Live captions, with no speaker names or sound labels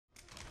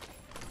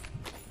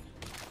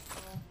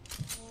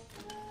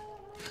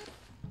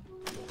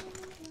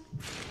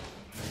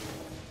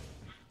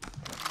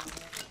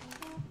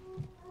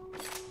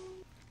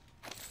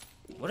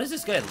What is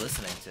this guy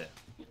listening to?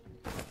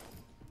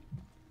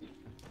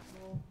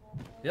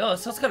 Yo, it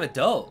sounds kind of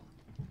dope.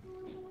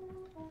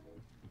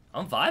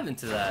 I'm vibing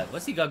to that.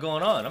 What's he got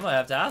going on? I might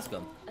have to ask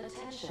him.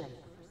 Attention.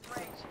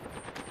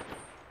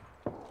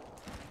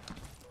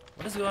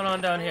 What is going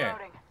on down here?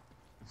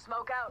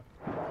 Smoke out.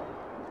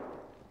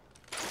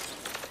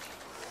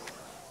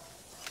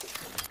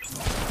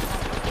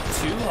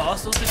 2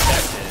 hostiles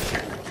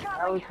detected.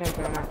 I was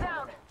thinking of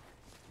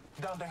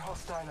Down the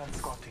hostile and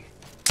Scotty.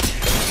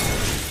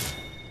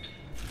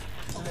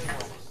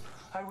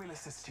 I will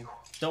assist you.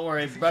 Don't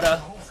worry,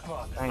 brother.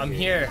 I'm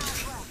here.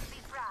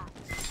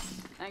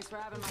 Thanks for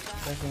having my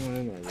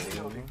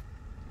back.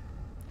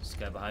 This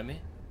guy behind me.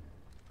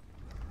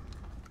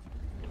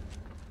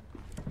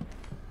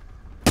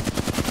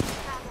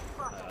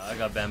 I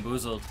got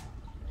bamboozled.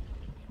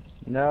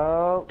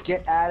 No,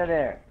 get out of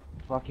there,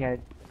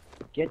 fuckhead.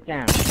 Get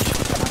down.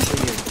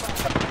 After you.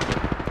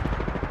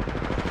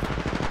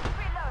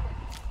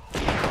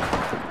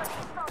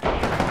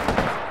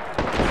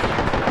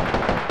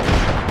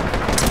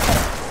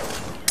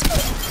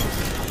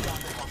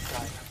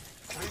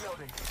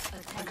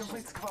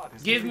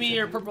 Give me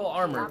your purple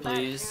armor,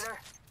 please.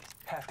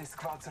 Half the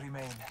squads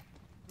remain.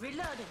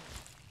 Reloading.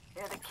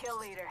 You're the kill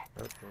leader.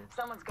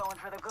 Someone's going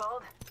for the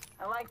gold.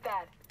 I like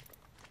that.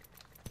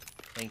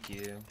 Thank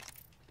you.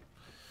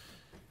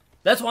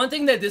 That's one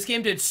thing that this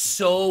game did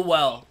so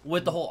well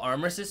with the whole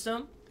armor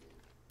system.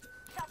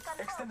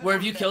 Where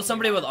if you kill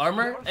somebody with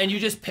armor and you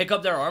just pick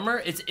up their armor,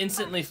 it's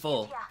instantly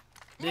full.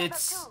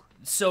 It's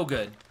so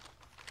good.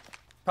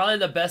 Probably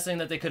the best thing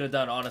that they could have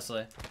done,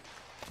 honestly.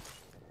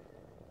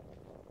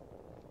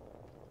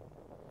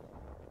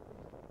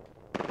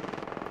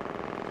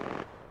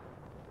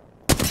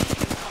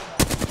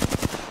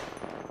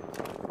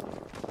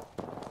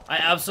 I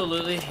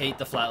absolutely hate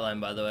the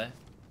flatline, by the way.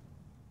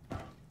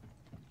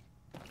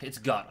 It's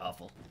god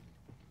awful.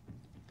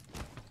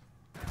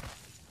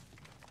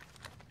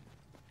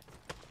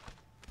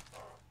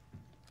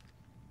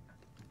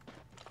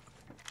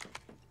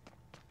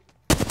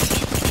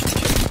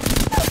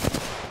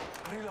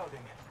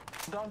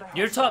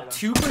 You're top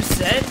 2%?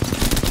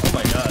 Oh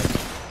my god.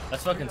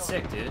 That's fucking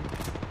sick, dude.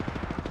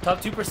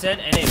 Top 2%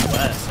 NA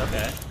West,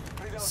 okay.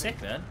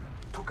 Sick, man.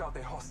 Took out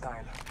the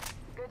hostile.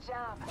 Good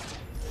job.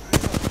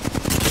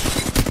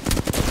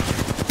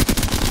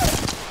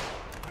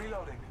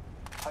 Reloading.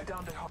 I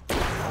downed the hostile.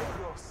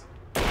 Close.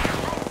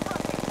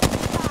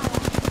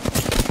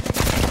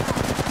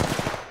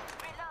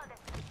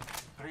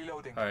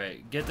 Reloading.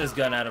 Alright, get this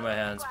gun out of my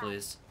hands,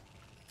 please.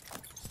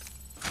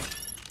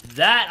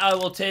 That I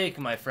will take,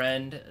 my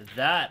friend.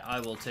 That I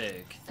will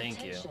take.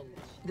 Thank you.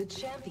 The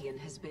champion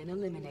has been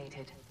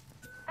eliminated.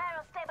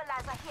 Barrel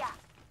stabilizer here.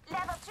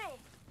 Level 3.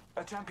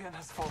 A champion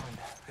has fallen.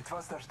 It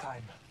was their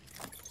time.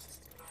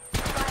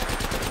 Giving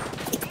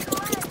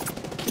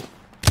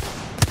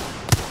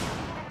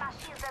my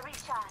shields a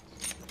recharge.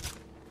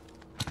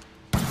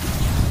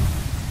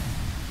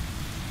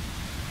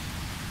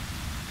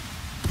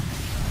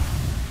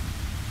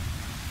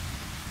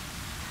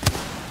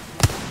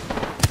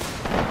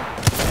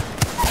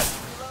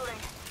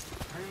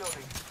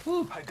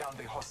 I downed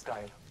the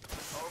hostile.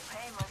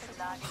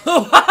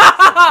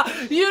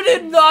 You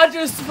did not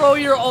just throw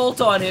your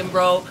ult on him,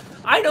 bro.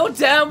 I know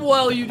damn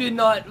well you did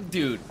not,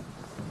 dude.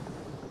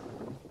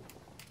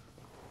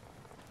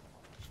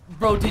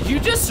 Bro, did you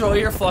just throw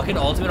your fucking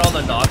ultimate on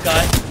the knock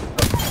guy?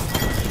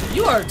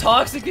 You are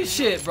toxic as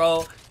shit,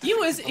 bro. He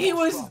was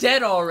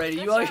dead already.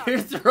 You are here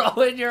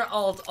throwing your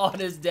ult on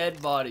his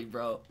dead body,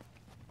 bro.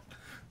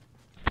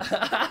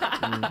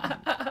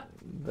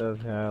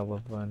 That's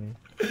hella funny.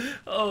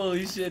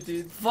 Holy shit,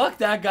 dude. Fuck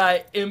that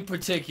guy in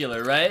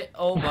particular, right?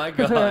 Oh my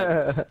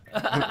god.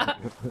 I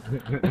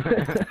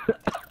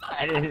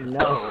didn't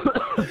know.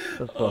 That's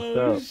fucked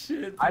Oh up.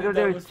 shit, dude, I thought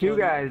there was 2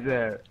 funny. guys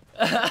there.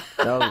 That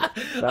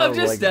I'm was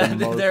just like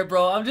standing there,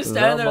 bro. I'm just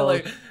standing there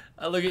like,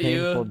 I look at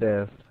painful you.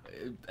 death.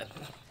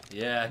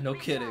 Yeah, no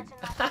kidding.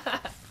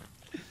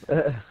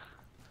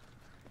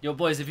 Yo,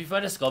 boys, if you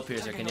find a skull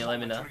piercer, can you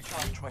let me know?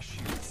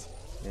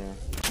 Yeah.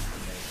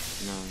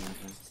 No,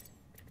 nothing.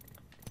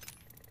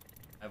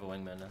 I have a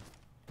wingman now.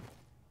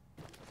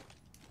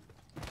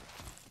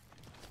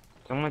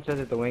 Someone said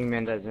that the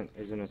wingman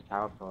isn't as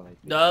powerful. Like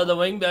No, the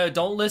wingman,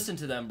 don't listen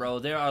to them, bro.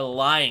 They are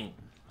lying.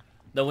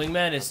 The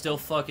wingman is still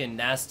fucking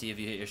nasty if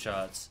you hit your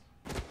shots.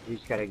 you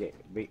just gotta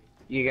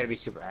you gotta be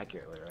super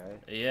accurate with it,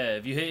 right? Yeah,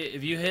 if you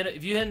hit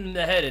in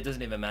the head, it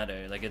doesn't even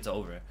matter. Like, it's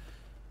over.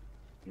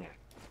 Yeah.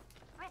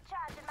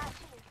 Recharging my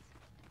shields.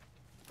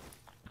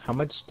 How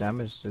much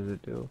damage does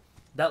it do?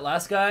 That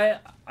last guy,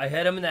 I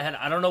hit him in the head.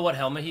 I don't know what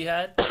helmet he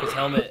had, because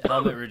helmet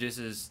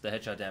reduces the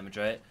headshot damage,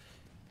 right?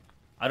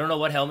 I don't know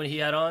what helmet he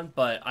had on,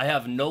 but I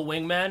have no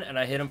wingman, and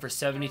I hit him for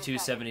 72,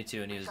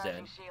 72, and he was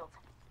dead.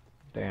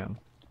 Damn.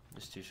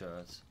 Just 2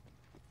 shots.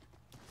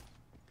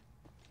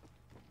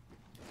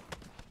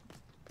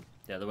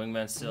 Yeah, the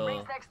wingman's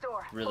still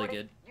really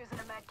good. Using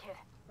a med kit.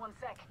 1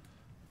 sec.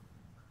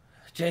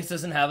 Jace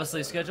doesn't have a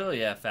sleep schedule?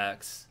 Yeah,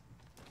 facts.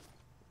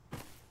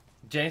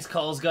 Janks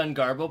calls gun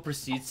Garbo,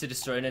 proceeds to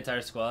destroy an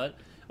entire squad.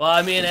 Well,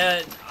 I mean,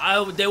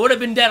 they would have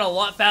been dead a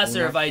lot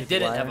faster if I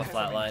didn't have a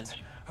flatline.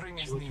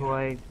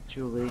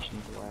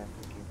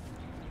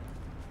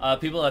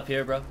 People up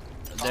here, bro.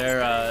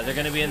 They're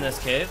gonna be in this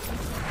cave.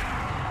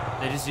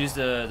 They just used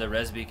the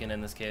res beacon in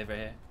this cave right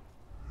here.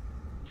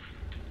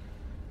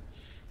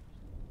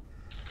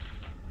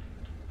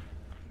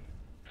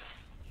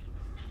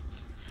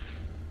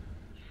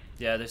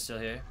 Yeah, they're still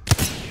here.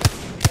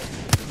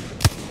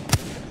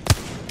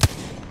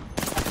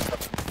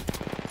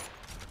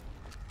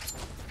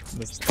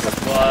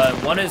 But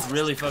one is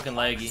really fucking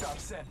laggy.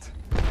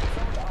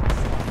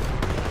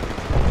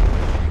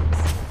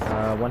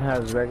 One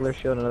has regular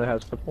shield, another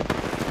has purple.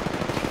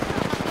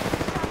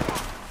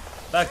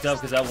 Backed up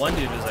because that one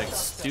dude was like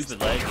stupid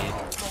laggy.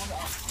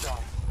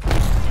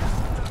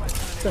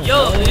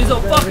 Yo, he's a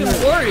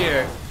fucking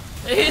warrior.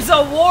 He's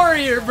a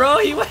warrior, bro.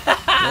 What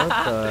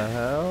the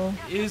hell?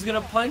 He was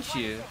gonna punch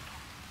you.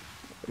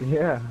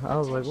 Yeah, I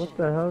was like, what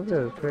the hell is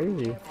this?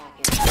 Crazy.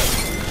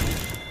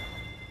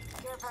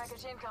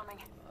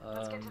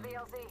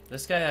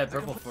 This guy had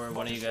purple for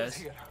one of you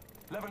guys.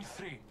 Level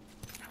 3.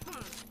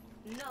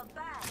 Not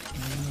bad.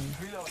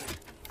 Reloading.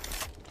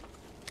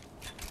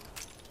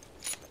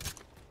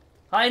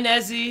 Hi,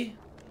 Nezzy.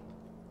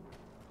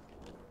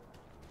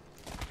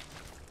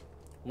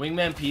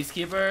 Wingman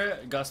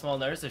Peacekeeper got small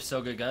nerfs. They're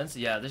so good guns.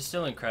 Yeah, they're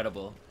still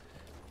incredible.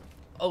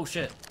 Oh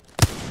shit.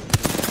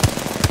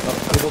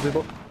 Oh,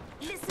 people.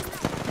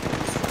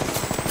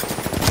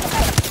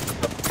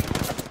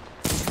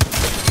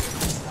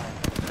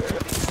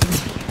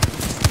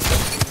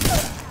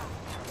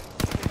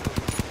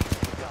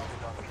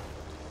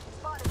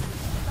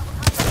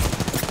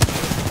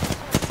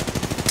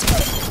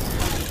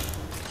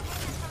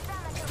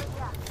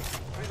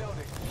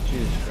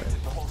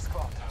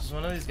 Does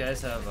one of these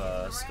guys have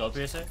a skull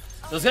piercer?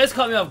 Those guys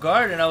caught me off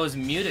guard and I was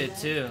muted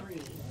too.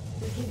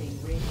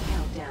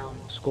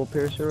 Skull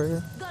piercer right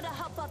here. Gotta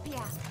hop up here.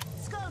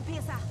 Skull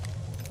piercer.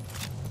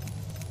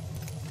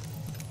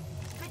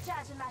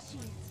 Recharging my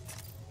shields.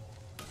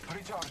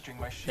 Recharging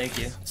my shield. Thank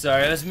you.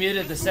 Sorry, I was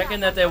muted. The second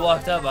that they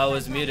walked up, I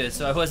was muted,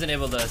 so I wasn't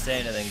able to say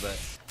anything, but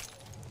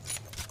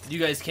you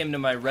guys came to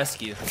my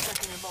rescue.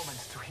 Taking a moment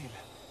to heal.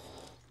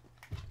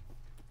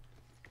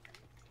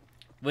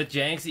 With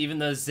Janks, even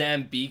though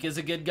Zambique is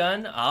a good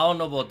gun, I don't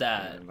know about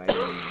that.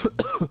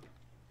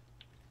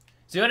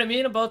 See what I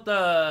mean about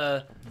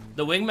the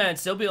Wingman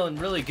still being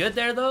really good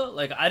there though?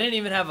 Like I didn't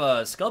even have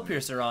a skull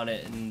piercer on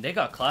it and they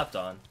got clapped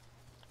on.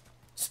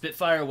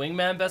 Spitfire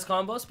Wingman best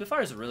combo?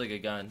 Spitfire is a really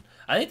good gun.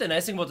 I think the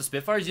nice thing about the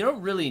Spitfire is you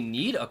don't really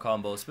need a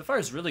combo. Spitfire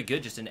is really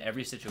good just in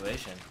every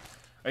situation.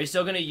 Are you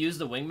still gonna use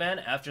the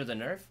Wingman after the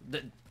nerf?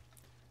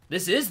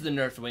 This is the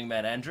nerfed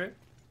Wingman, Andrew.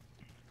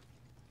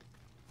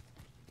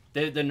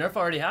 The nerf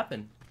already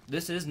happened.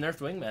 This is nerfed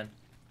Wingman.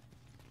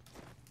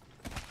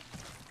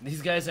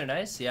 These guys are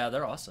nice. Yeah,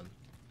 they're awesome.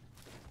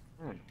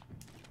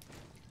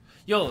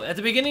 Yo, at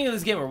the beginning of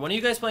this game, were one of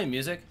you guys playing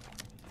music?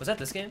 Was that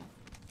this game?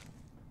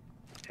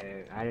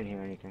 I didn't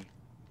hear anything.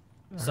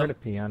 I heard a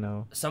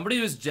piano.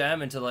 Somebody was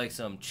jamming to like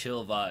some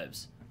chill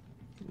vibes.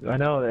 I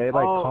know, they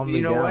like calmed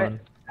me down. What?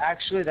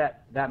 Actually,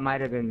 that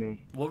might have been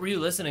me. What were you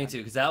listening to?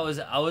 Because I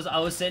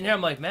was sitting here.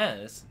 I'm like,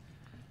 man,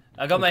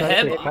 I got my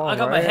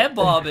head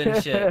bob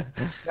and shit.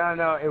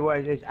 No, it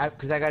was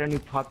because I got a new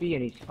puppy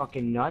and he's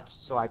fucking nuts.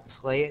 So I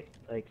play it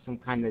like some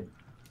kind of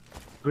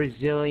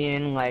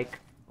Brazilian like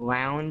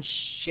lounge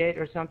shit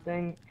or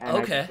something, and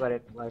I just let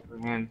it play for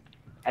him.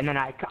 And then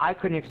I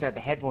couldn't even have the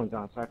headphones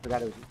on, so I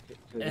forgot it was.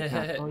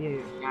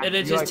 And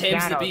it just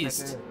tames the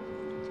beast.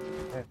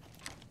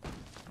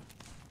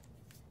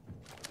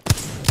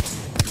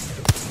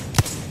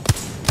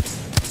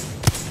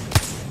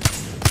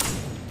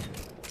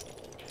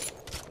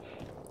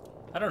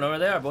 I don't know where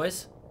they are,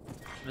 boys.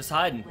 I'm just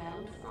hiding.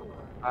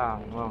 Oh,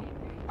 well.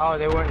 Oh,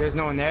 they weren't. There's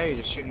no one there.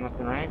 You're just shooting left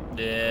and right.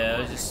 Yeah, I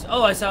was just.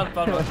 Oh, I found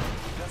one. Let's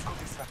go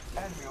this way.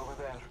 Enemy over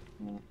there.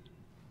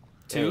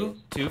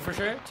 Two for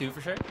sure. Two for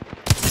sure.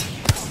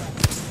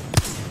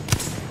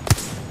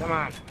 Come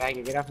on,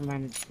 Baggy, get up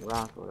behind the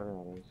rock or whatever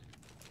that is.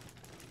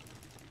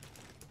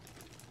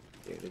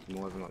 Yeah, there's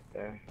more of them up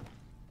there.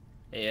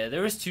 Yeah,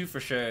 there was two for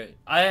sure.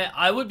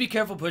 I would be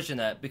careful pushing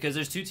that because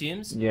there's two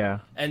teams. Yeah.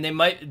 And they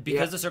might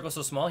the circle's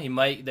so small, we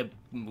might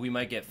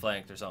get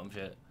flanked or something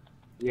shit.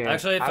 Yeah.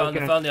 Actually, I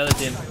found the other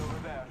team.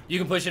 You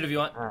can push it if you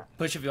want.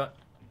 Push if you want.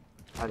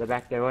 Oh, they're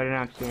back there. What did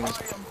I see?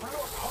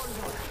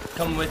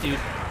 Coming with you.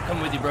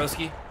 Coming with you,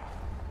 broski.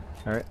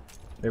 All right.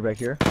 They're back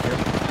here.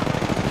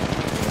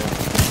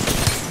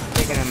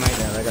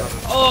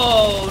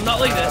 Oh, not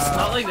like this.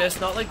 Not like this.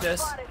 Not like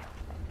this.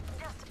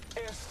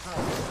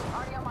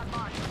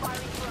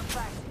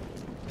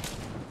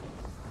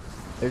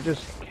 They're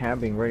just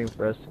camping, waiting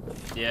for us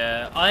to.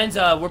 Yeah, Irons.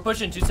 We're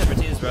pushing two separate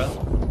teams, bro.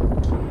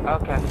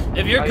 Okay.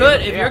 If you're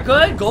good, you're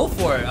good, go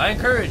for it. I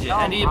encourage it.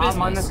 End of your business.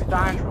 I'm on the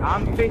stand.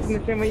 I'm facing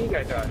the same way you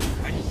guys are.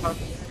 I just talked.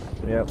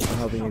 Yep, I'm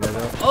helping you guys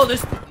out. Oh,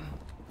 there's.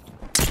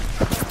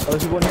 Oh,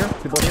 there's people in here.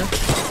 People in here.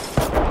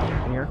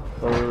 In here.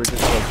 Oh, we were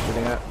just like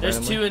shooting at. There's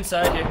randomly. two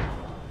inside here.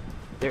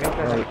 They're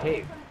inside the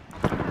cave.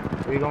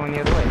 Are you going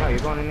the other way? No, you're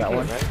going in the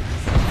cave, right?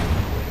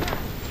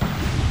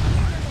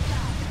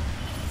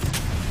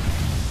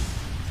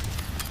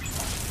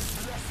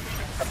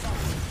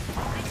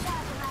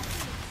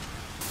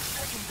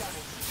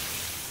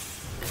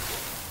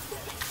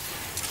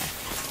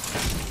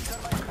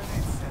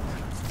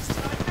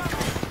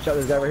 Shot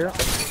this guy right here.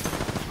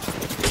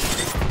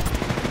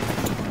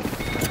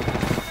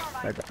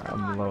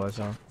 I'm low as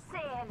hell.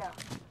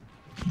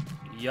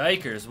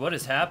 Yikers, what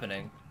is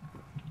happening?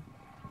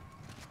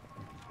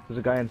 There's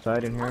a guy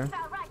inside in here.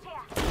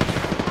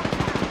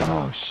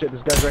 Oh shit,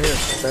 this guy's right here.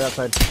 Right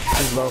outside.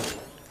 He's low.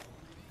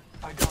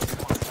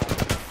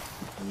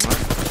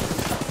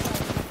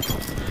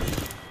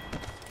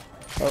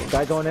 Oh,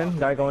 guy going in.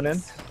 Guy going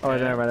in. Oh,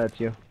 never mind, that's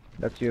you.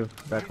 That's you.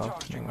 Back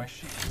off.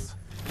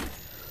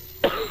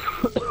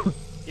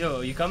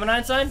 Yo, you coming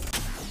inside?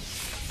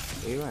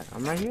 Where you at?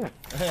 I'm right here.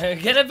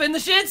 Get up in the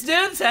shits,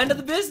 dude. It's hand of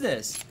the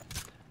business.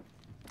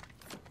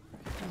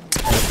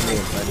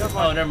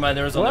 Oh, never mind.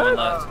 There was only one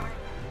left.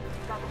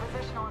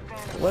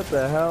 What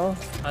the hell?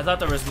 I thought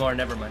there was more.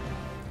 Never mind.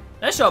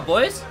 Nice shot,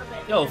 boys.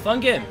 Yo,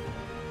 fun game.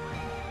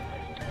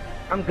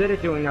 I'm good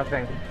at doing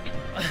nothing.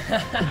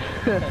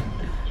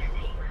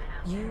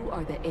 You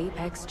are the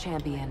Apex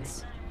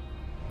champions.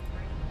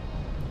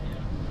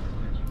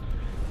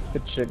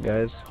 Good shit,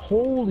 guys.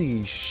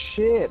 Holy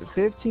shit!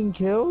 15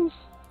 kills?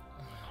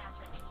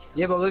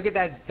 Yeah, but look at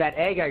that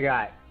egg I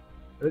got.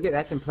 Look at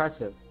that's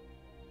impressive.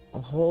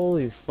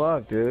 Holy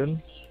fuck,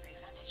 dude.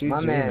 GG, My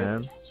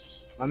man.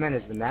 My man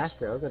is the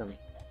master. Look at him.